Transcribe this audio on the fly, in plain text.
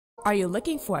Are you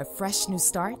looking for a fresh new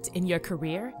start in your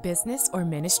career, business, or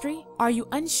ministry? Are you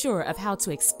unsure of how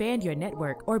to expand your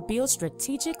network or build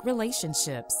strategic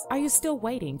relationships? Are you still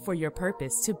waiting for your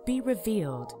purpose to be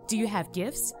revealed? Do you have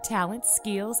gifts, talents,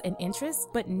 skills, and interests,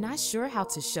 but not sure how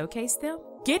to showcase them?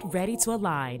 Get ready to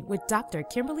align with Dr.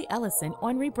 Kimberly Ellison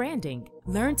on rebranding.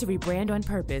 Learn to rebrand on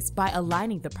purpose by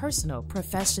aligning the personal,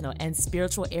 professional, and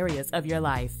spiritual areas of your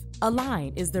life.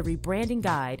 Align is the rebranding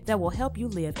guide that will help you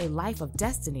live a life of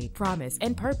destiny, promise,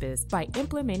 and purpose by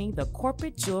implementing the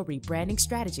corporate jewel rebranding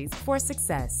strategies for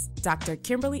success. Dr.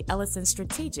 Kimberly Ellison's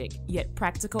strategic yet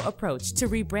practical approach to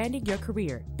rebranding your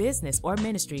career, business, or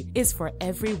ministry is for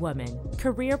every woman.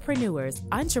 Careerpreneurs,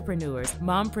 entrepreneurs,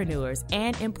 mompreneurs,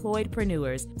 and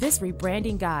employedpreneurs, this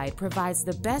rebranding guide provides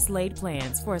the best laid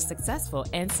plans for a successful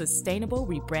and sustainable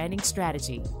rebranding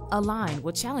strategy. Align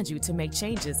will challenge you to make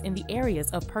changes in the areas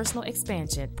of personal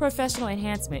expansion, professional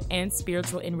enhancement, and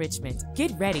spiritual enrichment.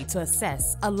 Get ready to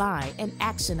assess, align, and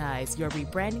actionize your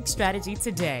rebranding strategy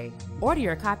today. Order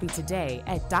your copy today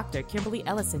at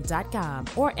drkimberlyellison.com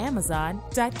or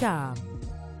amazon.com.